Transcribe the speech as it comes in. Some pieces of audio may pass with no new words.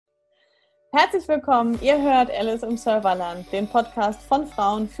Herzlich willkommen, ihr hört Alice im Serverland, den Podcast von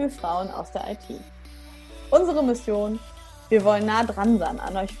Frauen für Frauen aus der IT. Unsere Mission: Wir wollen nah dran sein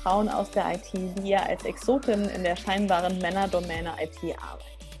an euch Frauen aus der IT, die ihr als Exotinnen in der scheinbaren Männerdomäne IT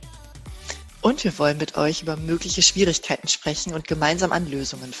arbeitet. Und wir wollen mit euch über mögliche Schwierigkeiten sprechen und gemeinsam an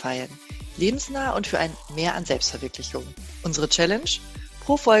Lösungen feilen. Lebensnah und für ein Mehr an Selbstverwirklichung. Unsere Challenge: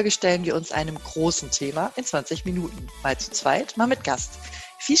 Pro Folge stellen wir uns einem großen Thema in 20 Minuten. Mal zu zweit, mal mit Gast.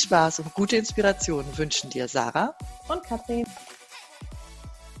 Viel Spaß und gute Inspiration wünschen dir Sarah und Katrin.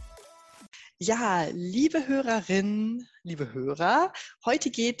 Ja, liebe Hörerinnen, liebe Hörer,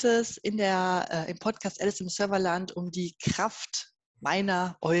 heute geht es im Podcast Alice im Serverland um die Kraft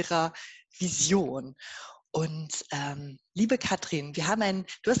eurer Vision. Und liebe Katrin, du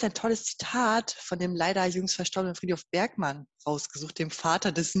hast ein tolles Zitat von dem leider jüngst verstorbenen Friedhof Bergmann rausgesucht, dem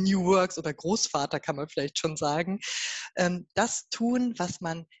Vater des New Works oder Großvater, kann man vielleicht schon sagen. Das tun, was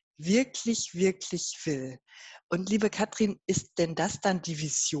man wirklich, wirklich will. Und liebe Katrin, ist denn das dann die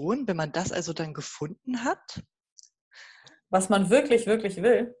Vision, wenn man das also dann gefunden hat? Was man wirklich, wirklich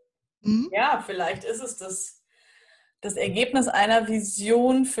will? Mhm. Ja, vielleicht ist es das Ergebnis einer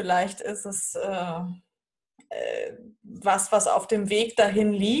Vision, vielleicht ist es was auf dem Weg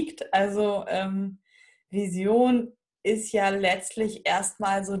dahin liegt. Also Vision ist ja letztlich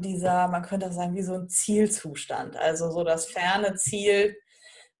erstmal so man könnte auch sagen, wie so ein Zielzustand. Also so das ferne Ziel,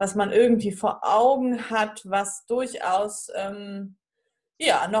 was man irgendwie vor Augen hat, was durchaus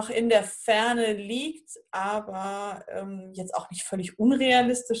noch in der Ferne liegt, aber jetzt auch nicht völlig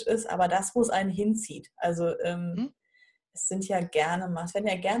unrealistisch ist, aber das, wo es einen hinzieht. Also es werden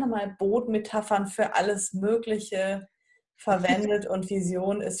ja gerne mal Bootmetaphern für alles Mögliche verwendet und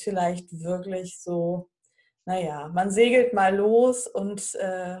Vision ist vielleicht wirklich so, man segelt mal los und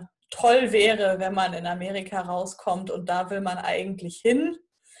toll wäre, wenn man in Amerika rauskommt und da will man eigentlich hin.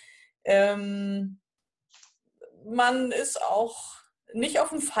 Man ist auch nicht auf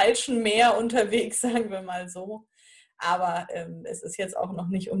dem falschen Meer unterwegs, sagen wir mal so. Aber es ist jetzt auch noch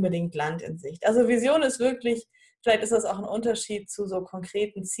nicht unbedingt Land in Sicht. Also Vision ist wirklich, vielleicht ist das auch ein Unterschied zu so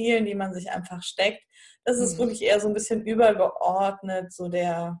konkreten Zielen, die man sich einfach steckt. Das ist wirklich eher so ein bisschen übergeordnet, so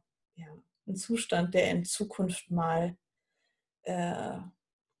ein Zustand, der in Zukunft mal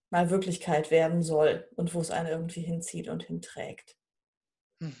Wirklichkeit werden soll und wo es einen irgendwie hinzieht und hinträgt.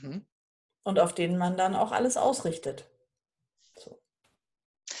 Mhm. Und auf denen man dann auch alles ausrichtet. So.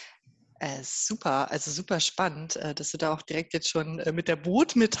 Super, also super spannend, dass du da auch direkt jetzt schon mit der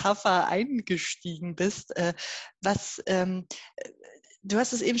Bootmetapher eingestiegen bist. Du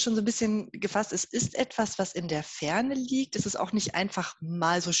hast es eben schon so ein bisschen gefasst, es ist etwas, was in der Ferne liegt. Es ist auch nicht einfach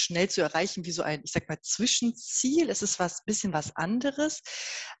mal so schnell zu erreichen wie so ein, ich sag mal, Zwischenziel. Es ist bisschen was anderes.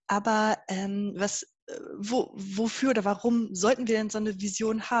 Aber wofür oder warum sollten wir denn so eine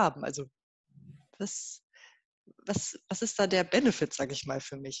Vision haben? Also was ist da der Benefit, sage ich mal,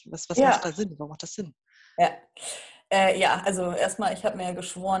 für mich? Was macht da Sinn? Warum macht das Sinn? Ja, also erstmal, ich habe mir ja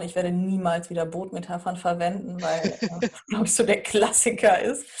geschworen, ich werde niemals wieder Bootmetaphern verwenden, weil das, glaube ich, so der Klassiker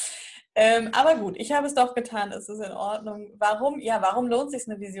ist. Aber gut, ich habe es doch getan, es ist in Ordnung. Warum lohnt es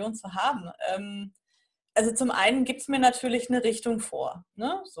sich, eine Vision zu haben? Also zum einen gibt es mir natürlich eine Richtung vor.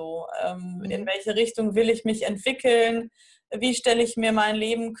 Ne? So, in welche Richtung will ich mich entwickeln? Wie stelle ich mir mein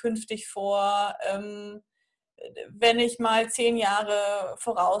Leben künftig vor? Wenn ich mal 10 Jahre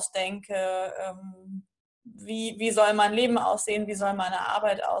vorausdenke, wie soll mein Leben aussehen, wie soll meine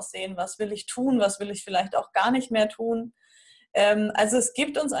Arbeit aussehen, was will ich tun, was will ich vielleicht auch gar nicht mehr tun. Also es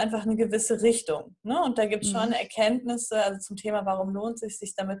gibt uns einfach eine gewisse Richtung. Ne? Und da gibt es schon Erkenntnisse, also zum Thema, warum lohnt es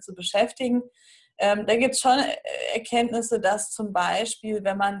sich damit zu beschäftigen. Da gibt es schon Erkenntnisse, dass zum Beispiel,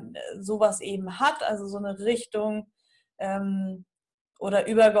 wenn man sowas eben hat, also so eine Richtung, oder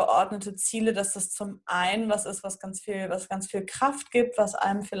übergeordnete Ziele, dass das zum einen was ist, was ganz viel Kraft gibt, was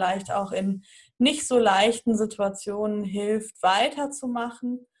einem vielleicht auch in nicht so leichten Situationen hilft,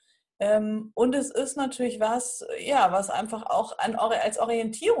 weiterzumachen. Und es ist natürlich was einfach auch als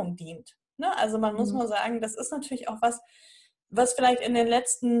Orientierung dient. Ne? Also man muss mal sagen, das ist natürlich auch was vielleicht in den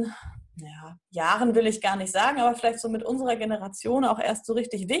letzten Jahren, will ich gar nicht sagen, aber vielleicht so mit unserer Generation auch erst so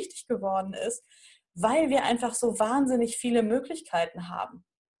richtig wichtig geworden ist, weil wir einfach so wahnsinnig viele Möglichkeiten haben.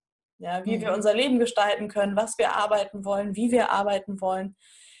 Ja, wie wir unser Leben gestalten können, was wir arbeiten wollen, wie wir arbeiten wollen.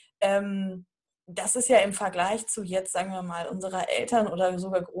 Das ist ja im Vergleich zu jetzt, sagen wir mal, unserer Eltern- oder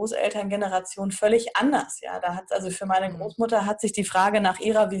sogar Großelterngeneration völlig anders. Ja, also für meine Großmutter hat sich die Frage nach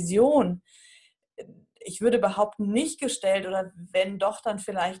ihrer Vision, ich würde behaupten, nicht gestellt oder wenn doch, dann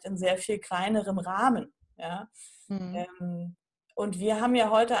vielleicht in sehr viel kleinerem Rahmen. Ja. Und wir haben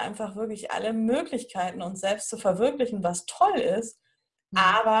ja heute einfach wirklich alle Möglichkeiten, uns selbst zu verwirklichen, was toll ist. Mhm.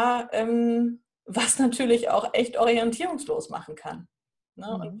 aber was natürlich auch echt orientierungslos machen kann.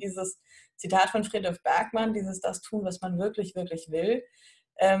 Ne? Und Mhm. dieses Zitat von Friedrich Bergmann, dieses das tun, was man wirklich, wirklich will,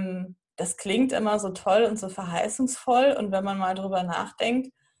 das klingt immer so toll und so verheißungsvoll. Und wenn man mal drüber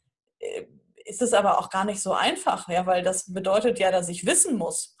nachdenkt, äh, ist es aber auch gar nicht so einfach, ja, weil das bedeutet ja, dass ich wissen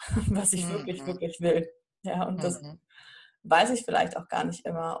muss, was ich wirklich, Mhm. wirklich will. Ja, und das Mhm. weiß ich vielleicht auch gar nicht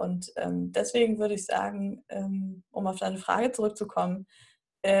immer. Und deswegen würde ich sagen, um auf deine Frage zurückzukommen,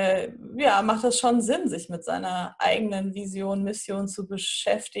 ja, macht das schon Sinn, sich mit seiner eigenen Vision, Mission zu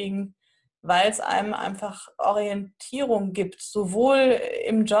beschäftigen, weil es einem einfach Orientierung gibt, sowohl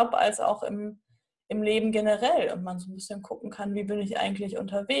im Job als auch im Leben generell. Und man so ein bisschen gucken kann, wie bin ich eigentlich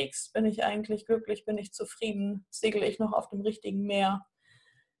unterwegs? Bin ich eigentlich glücklich? Bin ich zufrieden? Segle ich noch auf dem richtigen Meer?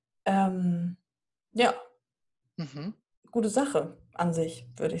 Ähm, ja, Mhm. gute Sache an sich,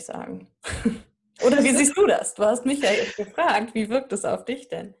 würde ich sagen. Oder wie siehst du das? Du hast mich ja jetzt gefragt, wie wirkt es auf dich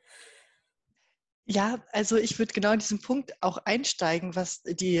denn? Ja, also ich würde genau in diesen Punkt auch einsteigen, was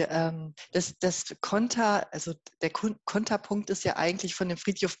das Konter, also der Konterpunkt ist ja eigentlich von dem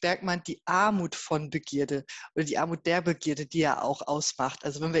Friedrich Bergmann die Armut von Begierde oder die Armut der Begierde, die er auch ausmacht.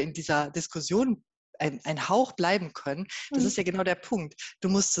 Also wenn wir in dieser Diskussion ein Hauch bleiben können, das ist ja genau der Punkt. Du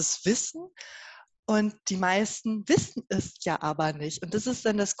musst es wissen. Und die meisten wissen es ja aber nicht. Und das ist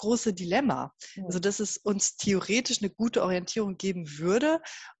dann das große Dilemma. Also, dass es uns theoretisch eine gute Orientierung geben würde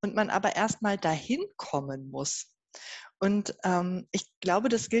und man aber erstmal dahin kommen muss. Und ich glaube,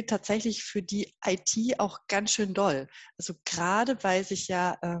 das gilt tatsächlich für die IT auch ganz schön doll. Also gerade weil sich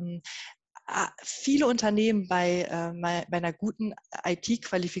ja viele Unternehmen bei einer guten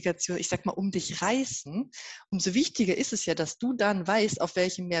IT-Qualifikation, ich sag mal, um dich reißen, umso wichtiger ist es ja, dass du dann weißt, auf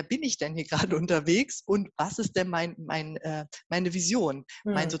welchem Meer bin ich denn hier gerade unterwegs und was ist denn meine Vision,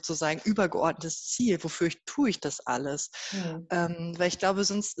 mein Hm. sozusagen übergeordnetes Ziel, wofür tue ich das alles? Hm. Weil ich glaube,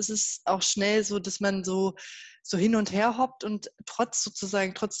 sonst ist es auch schnell so, dass man so hin und her hoppt und trotz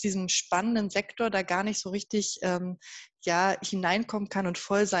diesem spannenden Sektor da gar nicht so richtig ja, hineinkommen kann und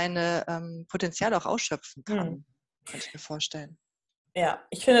voll seine Potenziale auch ausschöpfen Hm. kann. Könnte ich mir vorstellen. Ja,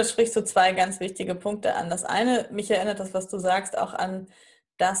 ich finde, es spricht so zwei ganz wichtige Punkte an. Das eine, mich erinnert das, was du sagst, auch an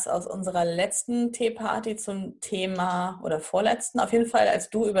das aus unserer letzten Teeparty zum Thema oder vorletzten, auf jeden Fall, als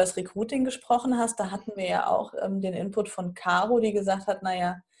du über das Recruiting gesprochen hast, da hatten wir ja auch den Input von Caro, die gesagt hat,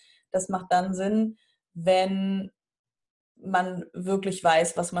 naja, das macht dann Sinn, wenn man wirklich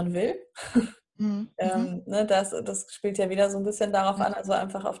weiß, was man will. Mhm. Mhm. Ne, das spielt ja wieder so ein bisschen darauf Mhm. an, also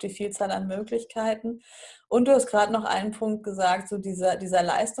einfach auf die Vielzahl an Möglichkeiten. Und du hast gerade noch einen Punkt gesagt, so dieser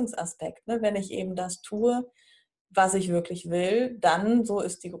Leistungsaspekt. Ne? Wenn ich eben das tue, was ich wirklich will, dann, so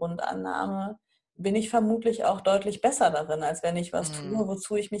ist die Grundannahme, bin ich vermutlich auch deutlich besser darin, als wenn ich was tue, Mhm.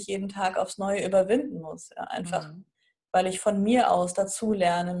 wozu ich mich jeden Tag aufs Neue überwinden muss. Ja, einfach, Mhm. weil ich von mir aus dazu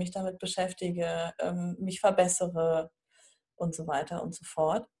lerne, mich damit beschäftige, mich verbessere und so weiter und so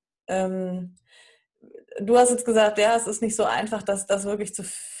fort. Ähm, Du hast jetzt gesagt, ja, es ist nicht so einfach, das wirklich zu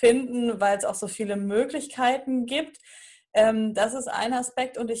finden, weil es auch so viele Möglichkeiten gibt. Das ist ein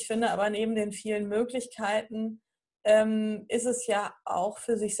Aspekt und ich finde aber neben den vielen Möglichkeiten ist es ja auch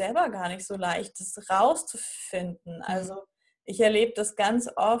für sich selber gar nicht so leicht, das rauszufinden. Mhm. Also ich erlebe das ganz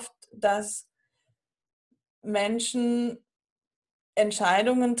oft, dass Menschen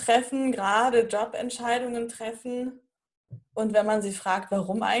Entscheidungen treffen, gerade Jobentscheidungen treffen, und wenn man sie fragt,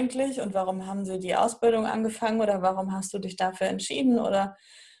 warum eigentlich und warum haben sie die Ausbildung angefangen oder warum hast du dich dafür entschieden oder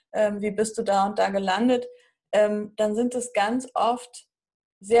wie bist du da und da gelandet, dann sind es ganz oft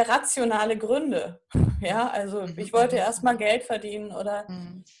sehr rationale Gründe. Ja, also Mhm. ich wollte Mhm. erst mal Geld verdienen oder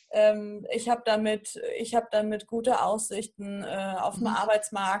Mhm. ich habe damit gute Aussichten auf dem Mhm.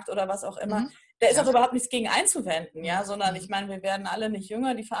 Arbeitsmarkt oder was auch immer. Mhm. Da ist Ja. auch überhaupt nichts gegen einzuwenden, ja, Mhm. sondern ich Mhm. meine, wir werden alle nicht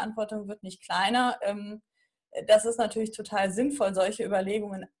jünger, die Verantwortung wird nicht kleiner. Das ist natürlich total sinnvoll, solche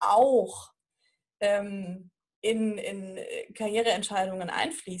Überlegungen auch ähm, in Karriereentscheidungen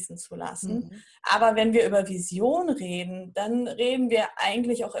einfließen zu lassen. Mhm. Aber wenn wir über Vision reden, dann reden wir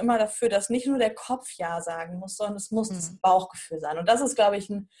eigentlich auch immer dafür, dass nicht nur der Kopf Ja sagen muss, sondern es muss das Mhm. Bauchgefühl sein. Und das ist, glaube ich,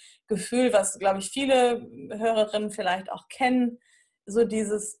 ein Gefühl, was, glaube ich, viele Hörerinnen vielleicht auch kennen. So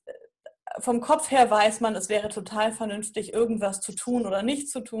dieses, vom Kopf her weiß man, es wäre total vernünftig, irgendwas zu tun oder nicht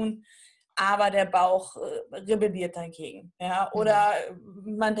zu tun, aber der Bauch rebelliert dagegen. Ja? Mhm. Oder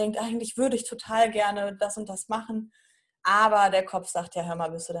man denkt, eigentlich würde ich total gerne das und das machen, aber der Kopf sagt, ja, hör mal,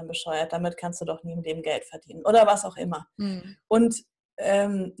 bist du denn bescheuert, damit kannst du doch nie mit dem Geld verdienen oder was auch immer. Mhm. Und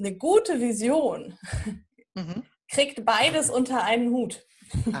eine gute Vision Mhm. kriegt beides unter einen Hut.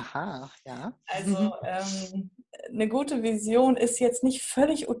 Aha, ja. Also eine gute Vision ist jetzt nicht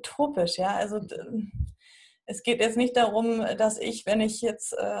völlig utopisch, ja. Also es geht jetzt nicht darum, dass wenn ich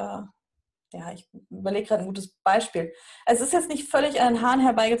jetzt, ich überlege gerade ein gutes Beispiel. Es ist jetzt nicht völlig an den Haaren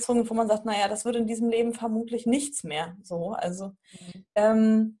herbeigezogen, wo man sagt, naja, das wird in diesem Leben vermutlich nichts mehr. So, also,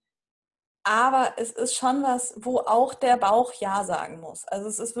 aber es ist schon was, wo auch der Bauch Ja sagen muss. Also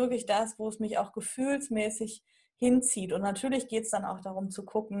es ist wirklich das, wo es mich auch gefühlsmäßig hinzieht. Und natürlich geht es dann auch darum zu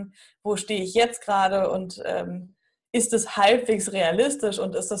gucken, wo stehe ich jetzt gerade und ist es halbwegs realistisch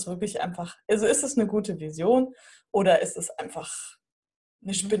und ist das wirklich einfach, also ist es eine gute Vision oder ist es einfach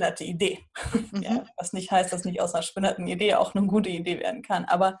eine spinnerte Idee? Ja, was nicht heißt, dass nicht aus einer spinnerten Idee auch eine gute Idee werden kann.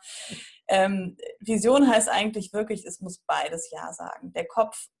 Aber Vision heißt eigentlich wirklich, es muss beides Ja sagen. Der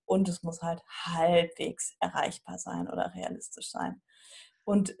Kopf und es muss halt halbwegs erreichbar sein oder realistisch sein.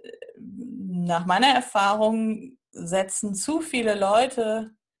 Und nach meiner Erfahrung setzen zu viele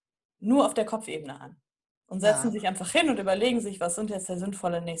Leute nur auf der Kopfebene an und setzen sich einfach hin und überlegen sich, was sind jetzt der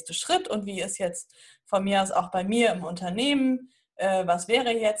sinnvolle nächste Schritt und wie ist jetzt von mir aus auch bei mir im Unternehmen, was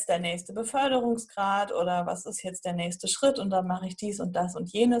wäre jetzt der nächste Beförderungsgrad oder was ist jetzt der nächste Schritt und dann mache ich dies und das und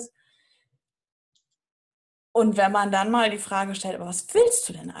jenes. Und wenn man dann mal die Frage stellt, aber was willst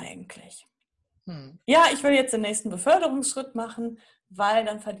du denn eigentlich? Ja, ich will jetzt den nächsten Beförderungsschritt machen, weil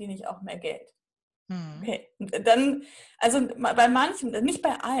dann verdiene ich auch mehr Geld. Okay, dann, also bei manchen, nicht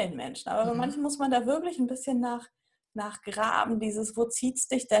bei allen Menschen, aber bei manchen muss man da wirklich ein bisschen nach graben, wo zieht es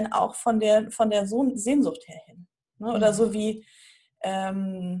dich denn auch von der Sehnsucht her hin? Ne? Oder so wie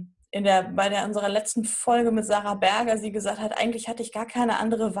bei unserer letzten Folge mit Sarah Berger, sie gesagt hat, eigentlich hatte ich gar keine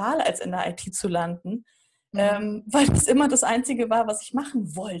andere Wahl, als in der IT zu landen, weil das immer das Einzige war, was ich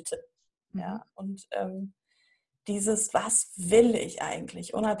machen wollte. Ja, und was will ich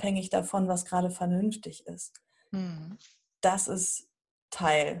eigentlich, unabhängig davon, was gerade vernünftig ist. Das ist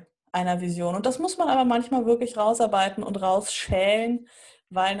Teil einer Vision. Und das muss man aber manchmal wirklich rausarbeiten und rausschälen,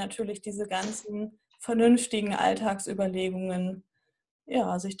 weil natürlich diese ganzen vernünftigen Alltagsüberlegungen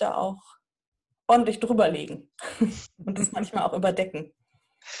sich da auch ordentlich drüber legen und das manchmal auch überdecken.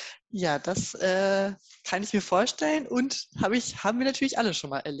 Ja, das kann ich mir vorstellen und haben wir natürlich alle schon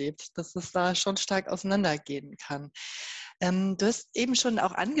mal erlebt, dass es da schon stark auseinandergehen kann. Du hast eben schon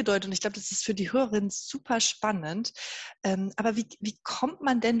auch angedeutet und ich glaube, das ist für die Hörerin super spannend. Aber wie kommt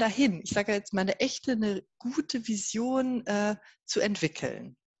man denn dahin? Ich sage jetzt mal eine gute Vision zu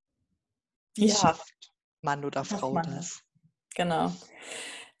entwickeln. Wie schafft Mann oder Frau das? Genau.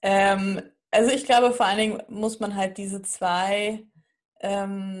 Also ich glaube, vor allen Dingen muss man halt diese zwei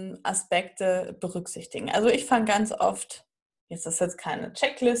Aspekte berücksichtigen. Also ich fange ganz oft, jetzt ist jetzt keine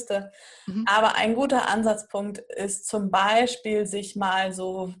Checkliste, aber ein guter Ansatzpunkt ist zum Beispiel, sich mal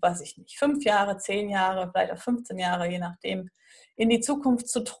so, weiß ich nicht, 5 Jahre, 10 Jahre, vielleicht auch 15 Jahre, je nachdem, in die Zukunft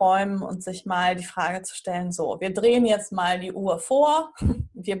zu träumen und sich mal die Frage zu stellen, so, wir drehen jetzt mal die Uhr vor,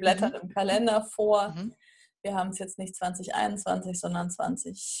 wir blättern im Kalender vor, wir haben es jetzt nicht 2021, sondern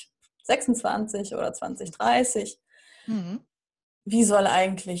 2026 oder 2030. Wie soll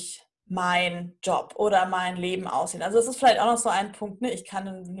eigentlich mein Job oder mein Leben aussehen? Also das ist vielleicht auch noch so ein Punkt, ne? Ich kann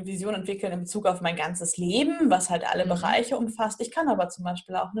eine Vision entwickeln in Bezug auf mein ganzes Leben, was halt alle Bereiche umfasst. Ich kann aber zum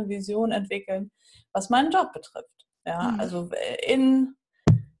Beispiel auch eine Vision entwickeln, was meinen Job betrifft. Ja, also in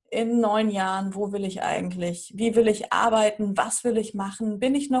 9 Jahren, wo will ich eigentlich, wie will ich arbeiten, was will ich machen?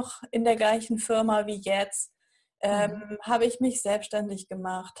 Bin ich noch in der gleichen Firma wie jetzt? Habe ich mich selbstständig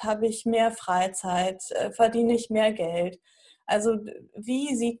gemacht? Habe ich mehr Freizeit? Verdiene ich mehr Geld? Also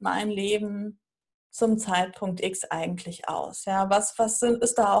wie sieht mein Leben zum Zeitpunkt X eigentlich aus? Ja, was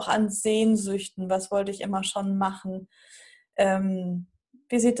ist da auch an Sehnsüchten? Was wollte ich immer schon machen?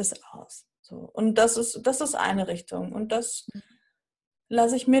 Wie sieht es aus? So, und das ist eine Richtung. Und das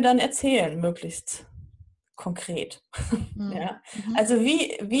lasse ich mir dann erzählen, möglichst konkret. Ja? Also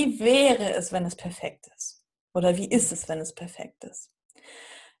wie wäre es, wenn es perfekt ist? Oder wie ist es, wenn es perfekt ist?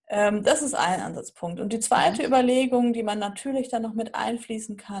 Das ist ein Ansatzpunkt. Und die zweite Überlegung, die man natürlich dann noch mit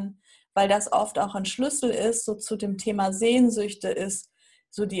einfließen kann, weil das oft auch ein Schlüssel ist, so zu dem Thema Sehnsüchte ist,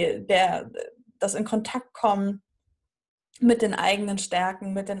 so das in Kontakt kommen mit den eigenen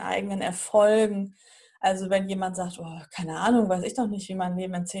Stärken, mit den eigenen Erfolgen. Also wenn jemand sagt, oh, keine Ahnung, weiß ich doch nicht, wie mein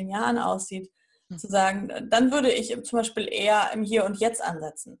Leben in 10 Jahren aussieht, zu sagen, dann würde ich zum Beispiel eher im Hier und Jetzt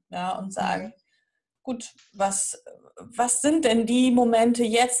ansetzen, ja, und sagen, gut, was sind denn die Momente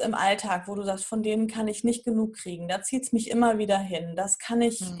jetzt im Alltag, wo du sagst, von denen kann ich nicht genug kriegen? Da zieht es mich immer wieder hin. Das kann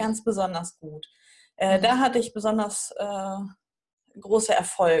ich ganz besonders gut. Da hatte ich besonders große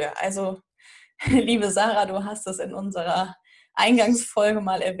Erfolge. Also, liebe Sarah, du hast es in unserer Eingangsfolge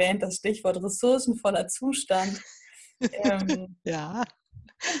mal erwähnt, das Stichwort ressourcenvoller Zustand. Ja. Genau.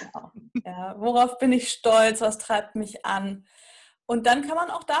 Ja, worauf bin ich stolz? Was treibt mich an? Und dann kann man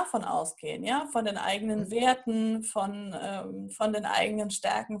auch davon ausgehen, ja, von den eigenen Mhm. Werten, von den eigenen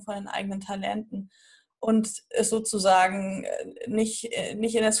Stärken, von den eigenen Talenten und es sozusagen nicht in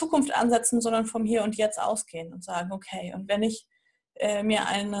der Zukunft ansetzen, sondern vom Hier und Jetzt ausgehen und sagen, okay, und wenn ich mir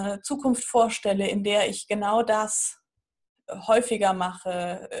eine Zukunft vorstelle, in der ich genau das häufiger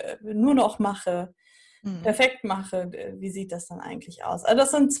mache, nur noch mache, Mhm. perfekt mache, wie sieht das dann eigentlich aus? Also das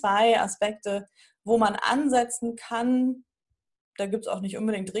sind zwei Aspekte, wo man ansetzen kann. Da gibt es auch nicht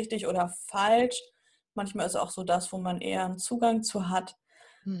unbedingt richtig oder falsch. Manchmal ist auch so das, wo man eher einen Zugang zu hat.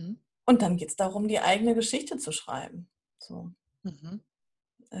 Mhm. Und dann geht es darum, die eigene Geschichte zu schreiben. So, Mhm.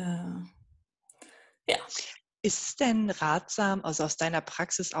 äh, ja. Ist es denn ratsam, also aus deiner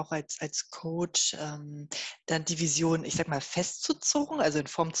Praxis auch als Coach, dann die Vision, ich sag mal, festzuzurren, also in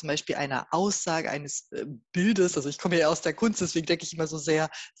Form zum Beispiel einer Aussage, eines Bildes, also ich komme ja aus der Kunst, deswegen denke ich immer so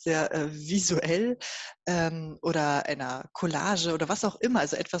sehr, sehr visuell, oder einer Collage oder was auch immer,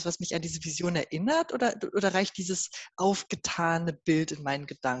 also etwas, was mich an diese Vision erinnert, oder reicht dieses aufgetane Bild in meinen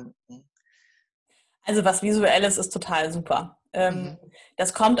Gedanken? Also was Visuelles ist total super. Mhm.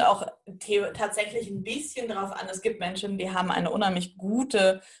 Das kommt auch tatsächlich ein bisschen drauf an. Es gibt Menschen, die haben eine unheimlich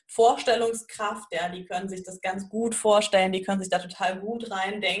gute Vorstellungskraft, ja, die können sich das ganz gut vorstellen, die können sich da total gut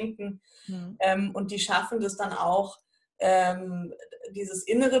reindenken Mhm. und die schaffen das dann auch, ähm, dieses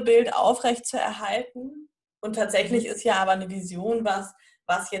innere Bild aufrecht zu erhalten. Und Mhm. tatsächlich ist ja aber eine Vision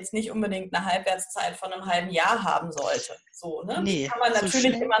was jetzt nicht unbedingt eine Halbwertszeit von einem halben Jahr haben sollte. So, ne? Die Nee, kann man so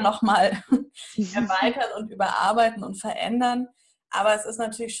natürlich schnell. immer noch mal erweitern und überarbeiten und verändern. Aber es ist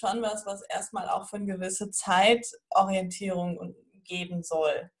natürlich schon was erstmal auch für eine gewisse Zeitorientierung geben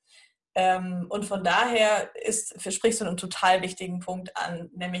soll. Und von daher sprichst du einen total wichtigen Punkt an,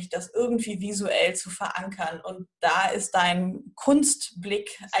 nämlich das irgendwie visuell zu verankern. Und da ist dein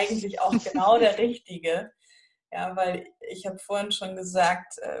Kunstblick eigentlich auch genau der richtige. Ja, weil ich habe vorhin schon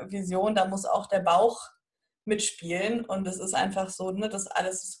gesagt, Vision, da muss auch der Bauch mitspielen. Und es ist einfach so, ne, das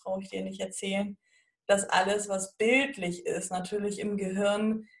alles, das brauche ich dir nicht erzählen, dass alles, was bildlich ist, natürlich im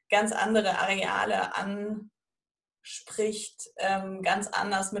Gehirn ganz andere Areale anspricht, ganz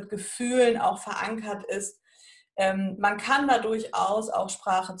anders mit Gefühlen auch verankert ist. Man kann da durchaus auch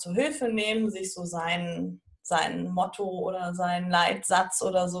Sprache zur Hilfe nehmen, sich so sein Motto oder seinen Leitsatz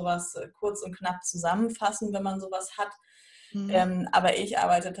oder sowas kurz und knapp zusammenfassen, wenn man sowas hat. Mhm. Aber ich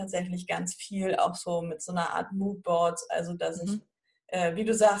arbeite tatsächlich ganz viel auch so mit so einer Art Moodboard, also dass ich, Mhm. wie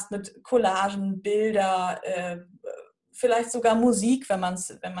du sagst, mit Collagen, Bilder, vielleicht sogar Musik, wenn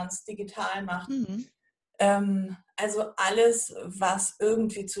man's digital macht. Mhm. Also alles, was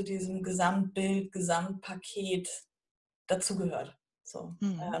irgendwie zu diesem Gesamtbild, Gesamtpaket dazugehört. So,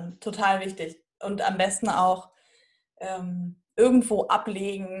 Mhm. total wichtig. Und am besten auch irgendwo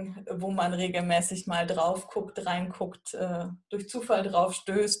ablegen, wo man regelmäßig mal drauf guckt, reinguckt, durch Zufall drauf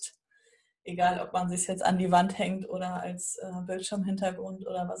stößt. Egal, ob man sich jetzt an die Wand hängt oder als Bildschirmhintergrund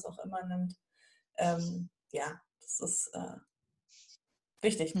oder was auch immer nimmt. Ja, das ist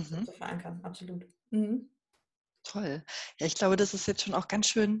wichtig, so Mhm. zu verankern, absolut. Mhm. Toll. Ja, ich glaube, das ist jetzt schon auch ganz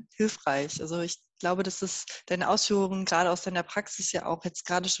schön hilfreich. Also ich glaube, dass es deine Ausführungen gerade aus deiner Praxis ja auch jetzt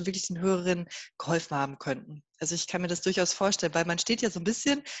gerade schon wirklich den Hörerinnen geholfen haben könnten. Also ich kann mir das durchaus vorstellen, weil man steht ja so ein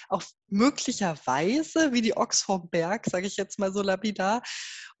bisschen auch möglicherweise wie die Ochs vorm Berg, sage ich jetzt mal so lapidar,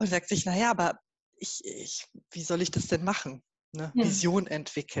 und sagt sich, naja, aber wie soll ich das denn machen? Ne? Hm. Vision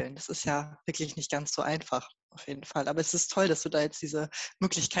entwickeln. Das ist ja wirklich nicht ganz so einfach, auf jeden Fall. Aber es ist toll, dass du da jetzt diese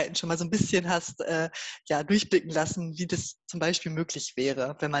Möglichkeiten schon mal so ein bisschen hast, ja, durchblicken lassen, wie das zum Beispiel möglich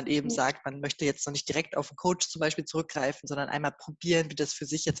wäre, wenn man eben sagt, man möchte jetzt noch nicht direkt auf einen Coach zum Beispiel zurückgreifen, sondern einmal probieren, wie das für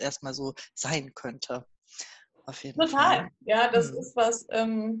sich jetzt erstmal so sein könnte. Auf jeden Fall. Total. Ja, das Mhm. ist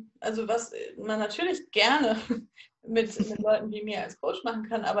also was man natürlich gerne mit Leuten wie mir als Coach machen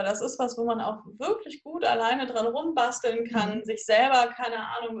kann, aber das ist was, wo man auch wirklich gut alleine dran rumbasteln Mhm. kann, sich selber, keine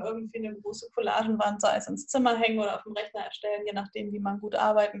Ahnung, irgendwie eine große Collagenwand, sei es ins Zimmer hängen oder auf dem Rechner erstellen, je nachdem, wie man gut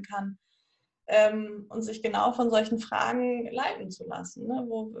arbeiten kann. Und sich genau von solchen Fragen leiten zu lassen. Ne?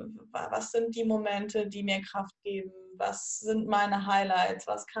 Was sind die Momente, die mir Kraft geben? Was sind meine Highlights?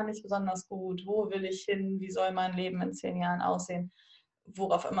 Was kann ich besonders gut? Wo will ich hin? Wie soll mein Leben in 10 Jahren aussehen?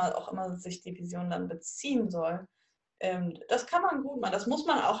 Worauf auch immer sich die Vision dann beziehen soll. Das kann man gut machen. Das muss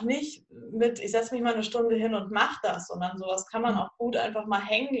man auch nicht ich setze mich mal eine Stunde hin und mache das, sondern sowas kann man Mhm. auch gut einfach mal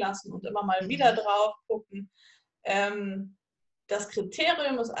hängen lassen und immer mal wieder Mhm. drauf gucken. Ähm, Das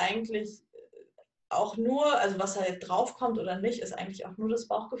Kriterium ist eigentlich auch nur, also was da jetzt draufkommt oder nicht, ist eigentlich auch nur das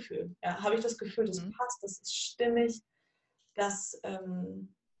Bauchgefühl. Ja, habe ich das Gefühl, das Mhm. passt, das ist stimmig, das,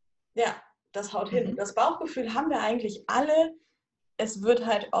 ja, das haut hin. Und Mhm. das Bauchgefühl haben wir eigentlich alle. Es wird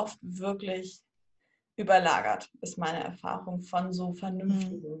halt oft wirklich überlagert, ist meine Erfahrung von so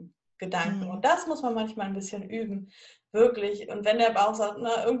vernünftigen Gedanken. Und das muss man manchmal ein bisschen üben, wirklich. Und wenn der Bauch sagt,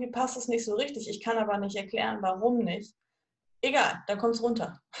 na, irgendwie passt es nicht so richtig, ich kann aber nicht erklären, warum nicht, egal, dann kommt es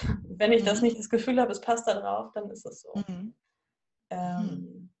runter. Wenn ich das nicht das Gefühl habe, es passt da drauf, dann ist es so.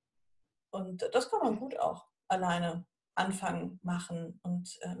 Und das kann man gut auch alleine anfangen, machen.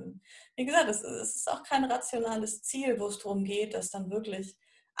 Und wie gesagt, es ist auch kein rationales Ziel, wo es darum geht, das dann wirklich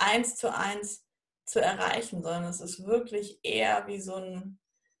 1:1 zu erreichen, sondern es ist wirklich eher wie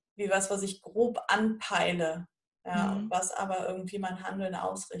was ich grob anpeile, ja, und was aber irgendwie mein Handeln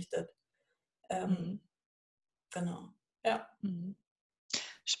ausrichtet. Genau, ja.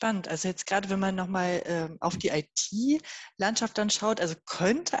 Spannend. Also jetzt gerade, wenn man nochmal auf die IT-Landschaft dann schaut, also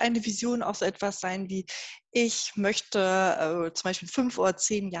könnte eine Vision auch so etwas sein wie, ich möchte zum Beispiel in 5 oder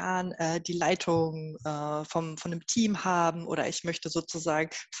 10 Jahren die Leitung von einem Team haben, oder ich möchte sozusagen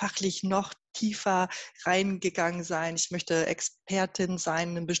fachlich noch tiefer reingegangen sein, ich möchte Expertin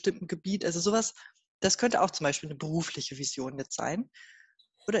sein in einem bestimmten Gebiet. Also sowas, das könnte auch zum Beispiel eine berufliche Vision jetzt sein.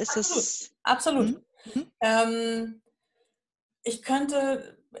 Oder ist das... Absolut.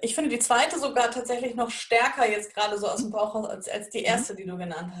 Ich finde die zweite sogar tatsächlich noch stärker jetzt gerade so aus dem Bauch raus als die erste, die du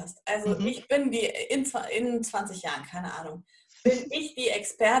genannt hast. Also ich bin in 20 Jahren, keine Ahnung, bin ich die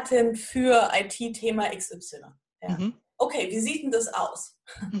Expertin für IT-Thema XY. Ja. Okay, wie sieht denn das aus?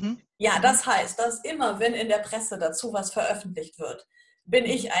 Ja, das heißt, dass immer, wenn in der Presse dazu was veröffentlicht wird, bin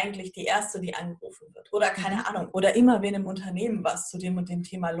ich eigentlich die Erste, die angerufen wird. Oder keine Ahnung. Oder immer, wenn im Unternehmen was zu dem und dem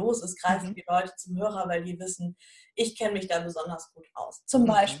Thema los ist, greifen die Leute zum Hörer, weil die wissen, ich kenne mich da besonders gut aus. Zum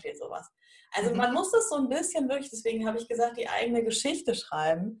Beispiel sowas. Also man muss das so ein bisschen wirklich, deswegen habe ich gesagt, die eigene Geschichte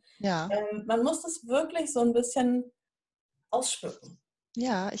schreiben. Ja. Man muss das wirklich so ein bisschen ausschmücken.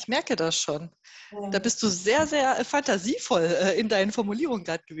 Ja, ich merke das schon. Da bist du sehr, sehr fantasievoll in deinen Formulierungen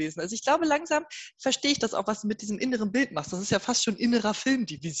gerade gewesen. Also ich glaube, langsam verstehe ich das auch, was du mit diesem inneren Bild machst. Das ist ja fast schon innerer Film,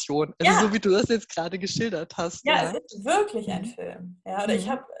 die Vision. Also so wie du das jetzt gerade geschildert hast. Ja, es ist wirklich ein Film. Ja, oder ich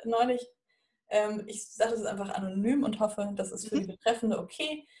habe neulich, ich sage das einfach anonym und hoffe, das ist für die Betreffende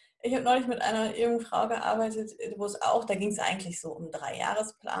okay. Ich habe neulich mit einer jungen Frau gearbeitet, wo es auch, da ging es eigentlich so um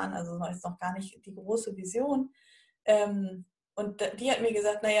 3-Jahresplan, also ist noch gar nicht die große Vision. Und die hat mir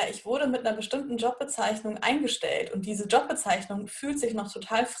gesagt, naja, ich wurde mit einer bestimmten Jobbezeichnung eingestellt und diese Jobbezeichnung fühlt sich noch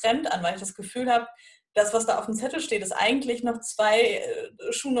total fremd an, weil ich das Gefühl habe, das, was da auf dem Zettel steht, ist eigentlich noch 2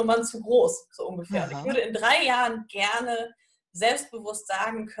 Schuhnummern zu groß, so ungefähr. Und ich würde in 3 Jahren gerne selbstbewusst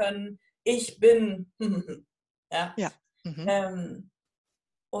sagen können, ich bin ja.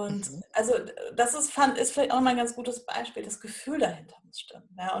 Und also das ist vielleicht auch mal ein ganz gutes Beispiel, das Gefühl dahinter muss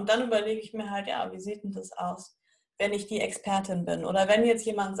stimmen. Ja? Und dann überlege ich mir halt, ja, wie sieht denn das aus, wenn ich die Expertin bin? Oder wenn jetzt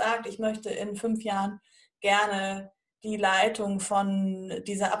jemand sagt, ich möchte in 5 Jahren gerne die Leitung von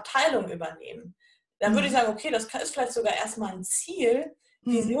dieser Abteilung übernehmen. Dann würde ich sagen, okay, das ist vielleicht sogar erstmal ein Ziel.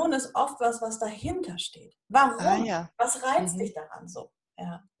 Vision ist oft was dahinter steht. Warum? Was reizt dich daran so?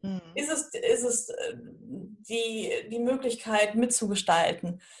 Ja. Ist es die Möglichkeit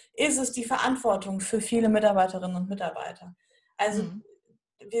mitzugestalten? Ist es die Verantwortung für viele Mitarbeiterinnen und Mitarbeiter? Also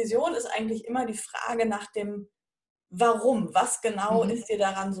Vision ist eigentlich immer die Frage nach dem Warum. Was genau ist dir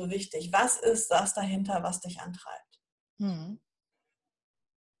daran so wichtig? Was ist das dahinter, was dich antreibt? Genau.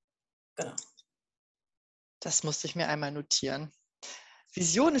 Das musste ich mir einmal notieren.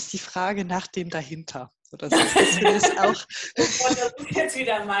 Vision ist die Frage nach dem dahinter. Oder so. Das finde ich auch. Und das ist jetzt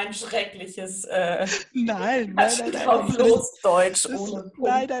wieder mein schreckliches nein, drauf los Deutsch ohne Punkt.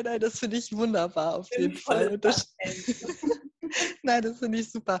 Nein, das finde ich wunderbar auf jeden Fall. Nein, das finde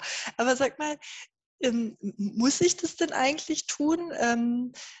ich super. Aber sag mal, muss ich das denn eigentlich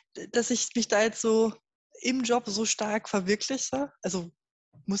tun, dass ich mich da jetzt so im Job so stark verwirkliche? Also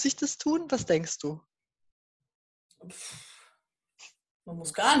muss ich das tun? Was denkst du? Man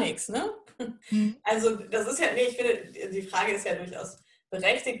muss gar nichts, ne? Also das ist ja, ich finde, die Frage ist ja durchaus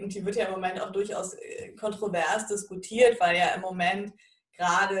berechtigt und die wird ja im Moment auch durchaus kontrovers diskutiert, weil ja im Moment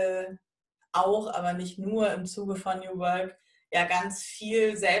gerade auch, aber nicht nur im Zuge von New Work, ja ganz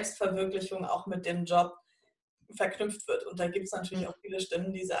viel Selbstverwirklichung auch mit dem Job verknüpft wird. Und da gibt es natürlich auch viele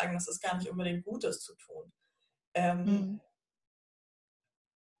Stimmen, die sagen, das ist gar nicht unbedingt Gutes zu tun.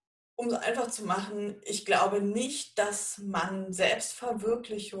 Um es einfach zu machen, ich glaube nicht, dass man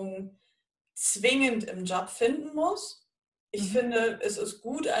Selbstverwirklichung zwingend im Job finden muss. Ich finde, es ist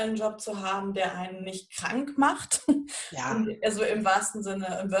gut, einen Job zu haben, der einen nicht krank macht. Ja. Also im wahrsten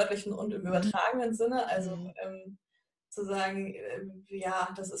Sinne, im wörtlichen und im übertragenen Sinne. Also zu sagen,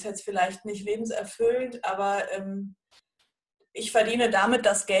 ja, das ist jetzt vielleicht nicht lebenserfüllend, aber ich verdiene damit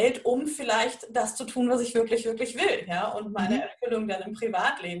das Geld, um vielleicht das zu tun, was ich wirklich, wirklich will, ja, und meine Mhm. Erfüllung dann im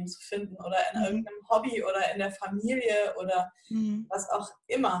Privatleben zu finden oder in Mhm. irgendeinem Hobby oder in der Familie oder Mhm. was auch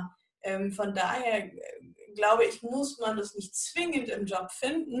immer. Von daher glaube ich, muss man das nicht zwingend im Job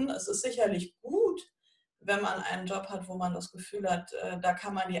finden. Es ist sicherlich gut, wenn man einen Job hat, wo man das Gefühl hat, da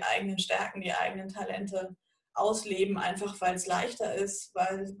kann man die eigenen Stärken, die eigenen Talente ausleben, einfach weil es leichter ist,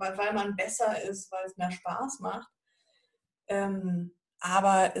 weil man besser ist, weil es mehr Spaß macht.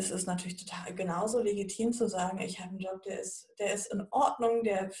 Aber es ist natürlich total genauso legitim zu sagen, ich habe einen Job, der ist in Ordnung,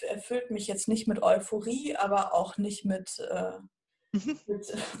 der erfüllt mich jetzt nicht mit Euphorie, aber auch nicht Mhm. mit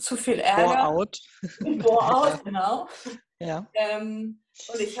zu viel Ärger. Bore-out. Ja. Bore-out, genau. Ja.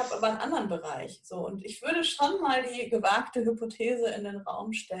 Und ich habe aber einen anderen Bereich. So. Und ich würde schon mal die gewagte Hypothese in den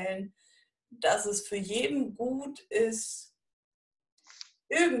Raum stellen, dass es für jeden gut ist,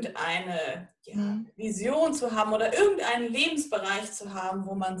 irgendeine Mhm. Vision zu haben oder irgendeinen Lebensbereich zu haben,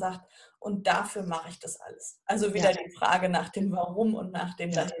 wo man sagt, und dafür mache ich das alles. Also Ja. wieder die Frage nach dem Warum und nach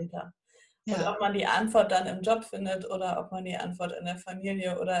dem Ja. dahinter. Und Ja. ob man die Antwort dann im Job findet oder ob man die Antwort in der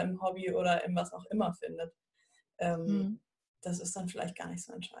Familie oder im Hobby oder in was auch immer findet, Mhm. das ist dann vielleicht gar nicht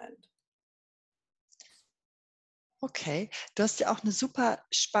so entscheidend. Okay, du hast ja auch eine super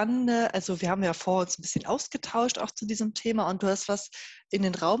spannende, also wir haben ja vor uns ein bisschen ausgetauscht auch zu diesem Thema und du hast was in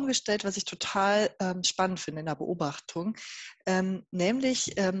den Raum gestellt, was ich total spannend finde in der Beobachtung,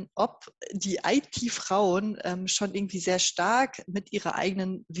 nämlich ob die IT-Frauen schon irgendwie sehr stark mit ihrer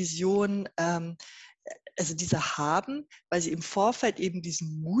eigenen Vision also diese haben, weil sie im Vorfeld eben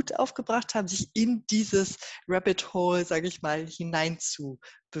diesen Mut aufgebracht haben, sich in dieses Rabbit Hole, sage ich mal, hinein zu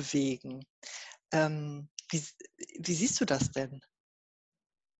bewegen. Wie, wie siehst du das denn?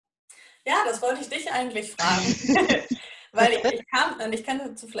 Ja, das wollte ich dich eigentlich fragen. Weil ich kam, und ich kann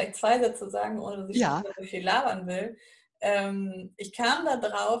dazu vielleicht zwei Sätze sagen, ohne dass ich schon Ja, wieder so viel labern will. Ich kam da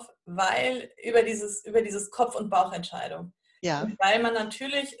drauf, weil über dieses Kopf- und Bauchentscheidung. ja, Und weil man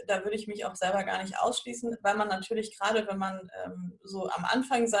natürlich, da würde ich mich auch selber gar nicht ausschließen, weil man natürlich gerade, wenn man so am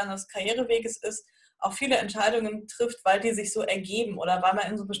Anfang seines Karriereweges ist, auch viele Entscheidungen trifft, weil die sich so ergeben oder weil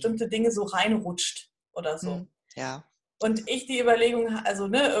man in so bestimmte Dinge so reinrutscht oder so. ja. Und ich die Überlegung, also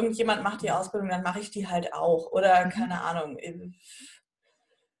ne, irgendjemand macht die Ausbildung, dann mache ich die halt auch. Oder Mhm. keine Ahnung,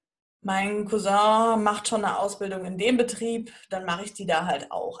 mein Cousin macht schon eine Ausbildung in dem Betrieb, dann mache ich die da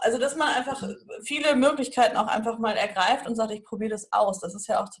halt auch. Also dass man einfach Mhm. viele Möglichkeiten auch einfach mal ergreift und sagt, ich probiere das aus. Das ist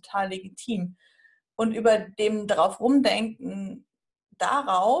ja auch total legitim. Und über dem drauf rumdenken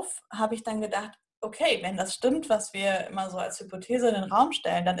darauf habe ich dann gedacht, okay, wenn das stimmt, was wir immer so als Hypothese in den Raum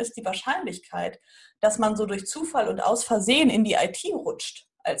stellen, dann ist die Wahrscheinlichkeit, dass man so durch Zufall und aus Versehen in die IT rutscht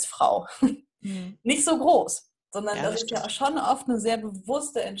als Frau, Mhm. nicht so groß, sondern Ja, dass das es ja stimmt. schon oft eine sehr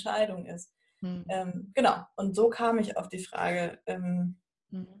bewusste Entscheidung ist. Mhm. Genau, und so kam ich auf die Frage, Mhm.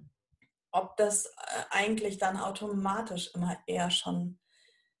 ob das eigentlich dann automatisch immer eher schon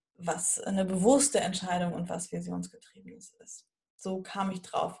was eine bewusste Entscheidung und was visionsgetriebenes ist. So kam ich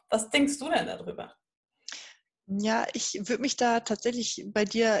drauf. Was denkst du denn darüber? Ja, ich würde mich da tatsächlich bei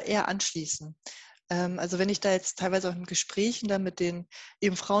dir eher anschließen. Also wenn ich da jetzt teilweise auch in Gesprächen dann mit den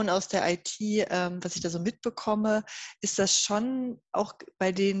eben Frauen aus der IT, was ich da so mitbekomme, ist das schon auch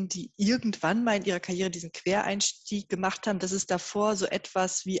bei denen, die irgendwann mal in ihrer Karriere diesen Quereinstieg gemacht haben, dass es davor so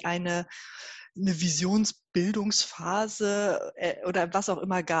etwas wie eine Visionsbildungsphase oder was auch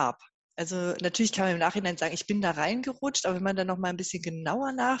immer gab. Also natürlich kann man im Nachhinein sagen, ich bin da reingerutscht, aber wenn man dann noch mal ein bisschen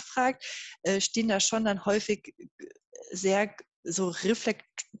genauer nachfragt, stehen da schon dann häufig sehr so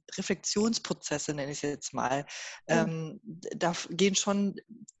Reflexionsprozesse, nenne ich es jetzt mal. Mhm. Da gehen schon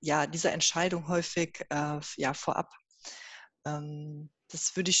ja dieser Entscheidung häufig ja vorab.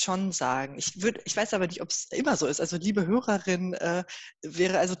 Das würde ich schon sagen. Ich weiß aber nicht, ob es immer so ist. Also liebe Hörerin,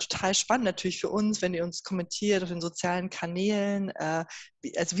 wäre also total spannend natürlich für uns, wenn ihr uns kommentiert auf den sozialen Kanälen,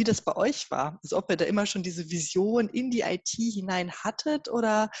 also wie das bei euch war. Also ob ihr da immer schon diese Vision in die IT hinein hattet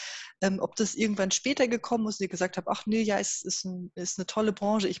oder ob das irgendwann später gekommen ist und ihr gesagt habt, ach nee, ja, es ist eine tolle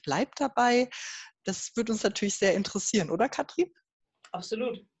Branche, ich bleibe dabei. Das würde uns natürlich sehr interessieren, oder Katrin?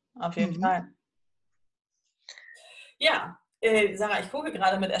 Absolut, auf jeden Mhm. Fall. Ja, Sarah, ich gucke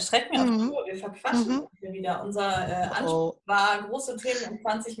gerade mit Erschrecken auf die Mhm. Uhr. Wir verquatschen Mhm. uns hier wieder. Unser Anspruch Oh, war große Themen in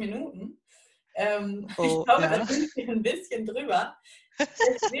 20 Minuten. Ich oh, glaube, da ja. sind wir ein bisschen drüber.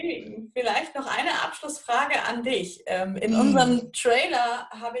 Deswegen vielleicht noch eine Abschlussfrage an dich. In Mm, unserem Trailer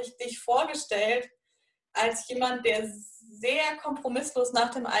habe ich dich vorgestellt als jemand, der sehr kompromisslos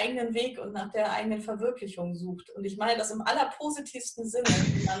nach dem eigenen Weg und nach der eigenen Verwirklichung sucht. Und ich meine das im allerpositivsten Sinne,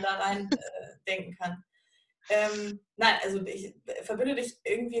 wie man da rein denken kann. Nein, also ich verbinde dich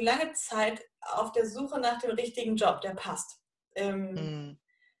irgendwie lange Zeit auf der Suche nach dem richtigen Job, der passt. Mhm.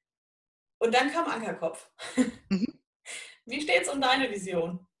 Und dann kam Ankerkopf. Mhm. Wie steht's um deine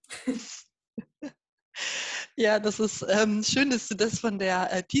Vision? Ja, das ist schön, dass du das von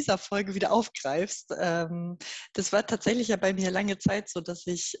der Teaser-Folge wieder aufgreifst. Das war tatsächlich ja bei mir lange Zeit so, dass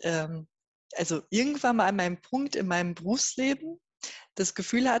ich also irgendwann mal an meinem Punkt in meinem Berufsleben das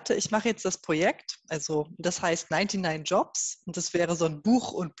Gefühl hatte, ich mache jetzt das Projekt, also das heißt 99 Jobs und das wäre so ein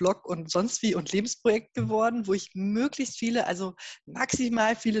Buch und Blog und sonst wie und Lebensprojekt geworden, wo ich möglichst viele, also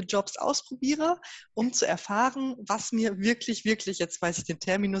maximal viele Jobs ausprobiere, um zu erfahren, was mir wirklich, wirklich, jetzt weiß ich den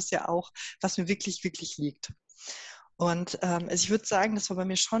Terminus ja auch, was mir wirklich, wirklich liegt. Und also ich würde sagen, das war bei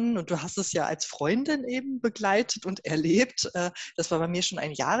mir schon, und du hast es ja als Freundin eben begleitet und erlebt, das war bei mir schon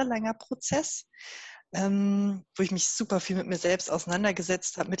ein jahrelanger Prozess, wo ich mich super viel mit mir selbst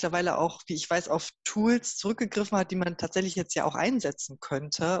auseinandergesetzt habe, mittlerweile auch, wie ich weiß, auf Tools zurückgegriffen hat, die man tatsächlich jetzt ja auch einsetzen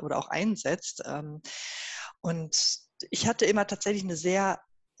könnte oder auch einsetzt. Und ich hatte immer tatsächlich eine sehr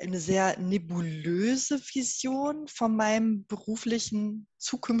nebulöse Vision von meinem beruflichen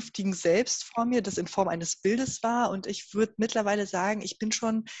zukünftigen Selbst vor mir, das in Form eines Bildes war. Und ich würde mittlerweile sagen, ich bin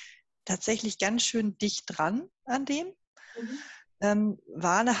schon tatsächlich ganz schön dicht dran an dem. Mhm.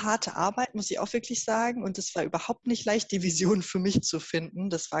 War eine harte Arbeit, muss ich auch wirklich sagen. Und es war überhaupt nicht leicht, die Vision für mich zu finden.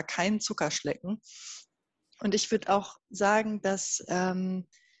 Das war kein Zuckerschlecken. Und ich würde auch sagen, dass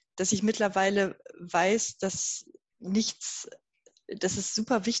ich mittlerweile weiß, nichts, dass es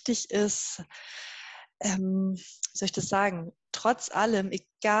super wichtig ist, wie soll ich das sagen, trotz allem,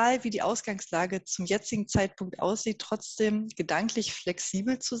 egal wie die Ausgangslage zum jetzigen Zeitpunkt aussieht, trotzdem gedanklich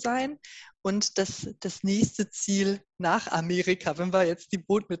flexibel zu sein und das nächste Ziel nach Amerika, wenn wir jetzt die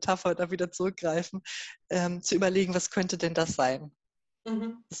Bootmetapher da wieder zurückgreifen, zu überlegen, was könnte denn das sein?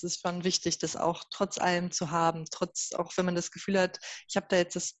 Mhm. Das ist schon wichtig, das auch trotz allem zu haben, auch wenn man das Gefühl hat, ich habe da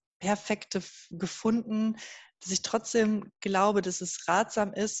jetzt das Perfekte gefunden, dass ich trotzdem glaube, dass es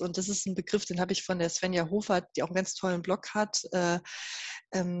ratsam ist. Und das ist ein Begriff, den habe ich von der Svenja Hofert, die auch einen ganz tollen Blog hat,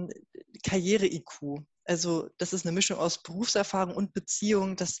 ähm, Karriere-IQ. Also das ist eine Mischung aus Berufserfahrung und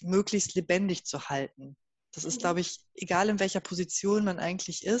Beziehung, das möglichst lebendig zu halten. Das ist, Mhm. glaube ich, egal in welcher Position man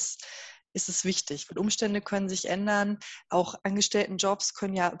eigentlich ist es wichtig. Weil Umstände können sich ändern. Auch Angestelltenjobs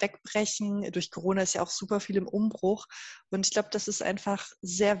können ja wegbrechen. Durch Corona ist ja auch super viel im Umbruch. Und ich glaube, das ist einfach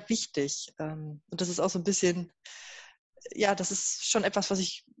sehr wichtig. Und das ist auch so ein bisschen, ja, das ist schon etwas, was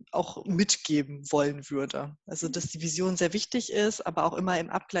ich auch mitgeben wollen würde. Also, dass die Vision sehr wichtig ist, aber auch immer im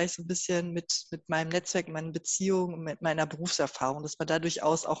Abgleich so ein bisschen mit meinem Netzwerk, meinen Beziehungen, mit meiner Berufserfahrung, dass man da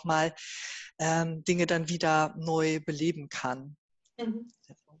durchaus auch mal Dinge dann wieder neu beleben kann. Mhm.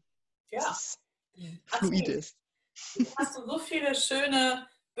 Dass Ja, es fluide absolut. ist. Jetzt hast du so viele schöne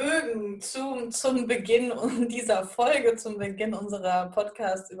Bögen zum Beginn dieser Folge, zum Beginn unserer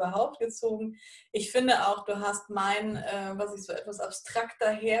Podcasts überhaupt gezogen. Ich finde auch, du hast was ich so etwas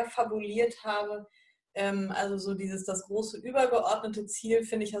abstrakter her fabuliert habe, also so das große übergeordnete Ziel,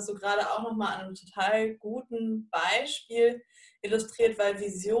 finde ich, hast du gerade auch nochmal an einem total guten Beispiel illustriert, weil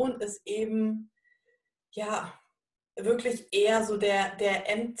Vision ist eben, ja, wirklich eher so der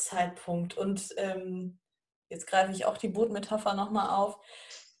Endzeitpunkt. Und jetzt greife ich auch die Bootmetapher nochmal auf.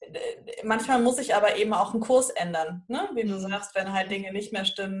 Manchmal muss ich aber eben auch einen Kurs ändern, ne? Wie du Mhm. sagst, wenn halt Mhm. Dinge nicht mehr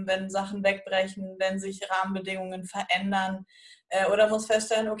stimmen, wenn Sachen wegbrechen, wenn sich Rahmenbedingungen verändern, oder muss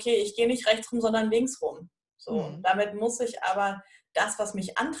feststellen, okay, ich gehe nicht rechts rum, sondern links rum. So, und Mhm. damit muss ich aber das, was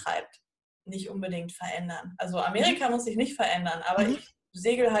mich antreibt, nicht unbedingt verändern. Also Mhm. Amerika muss sich nicht verändern, aber Mhm. ich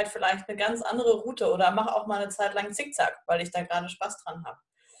segel halt vielleicht eine ganz andere Route oder mache auch mal eine Zeit lang Zickzack, weil ich da gerade Spaß dran habe.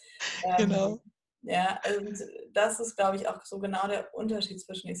 Ähm, Genau. ja, also das ist, glaube ich, auch so genau der Unterschied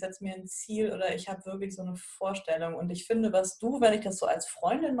zwischen ich setze mir ein Ziel oder ich habe wirklich so eine Vorstellung. Und ich finde, was du, wenn ich das so als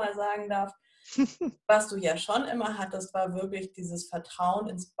Freundin mal sagen darf, was du ja schon immer hattest, war wirklich dieses Vertrauen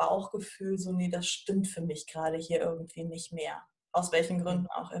ins Bauchgefühl, so, nee, das stimmt für mich gerade hier irgendwie nicht mehr. Aus welchen Mhm. Gründen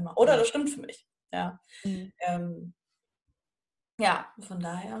auch immer. Oder Mhm. das stimmt für mich. Ja, Mhm. ähm, ja, von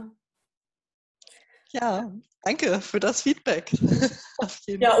daher. Ja, danke für das Feedback. Auf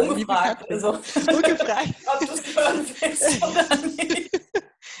jeden Ja, Fall. Liebe ungefragt. Katrin. Also, Ungefragt. ob du es hören willst oder nicht.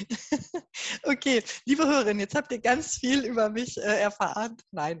 Okay, liebe Hörerin, jetzt habt ihr ganz viel über mich erfahren.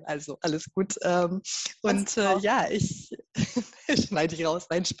 Nein, also alles gut. Kannst Und du raus. ja, ich schneide ich raus.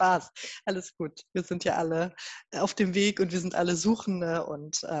 Nein, Spaß. Alles gut. Wir sind ja alle auf dem Weg und wir sind alle Suchende.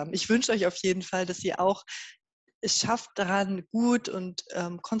 Und ich wünsche euch auf jeden Fall, dass ihr auch es schafft, daran gut und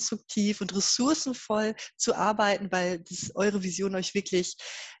konstruktiv und ressourcenvoll zu arbeiten, weil eure Vision euch wirklich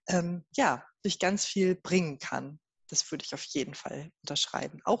ja, durch ganz viel bringen kann. Das würde ich auf jeden Fall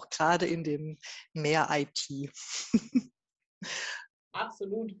unterschreiben. Auch gerade in dem Mehr IT.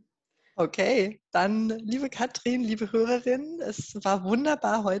 Absolut. Okay, dann liebe Katrin, liebe Hörerin, es war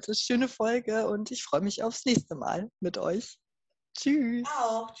wunderbar heute, schöne Folge und ich freue mich aufs nächste Mal mit euch. Tschüss.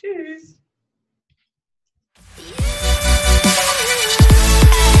 Auch. Tschüss.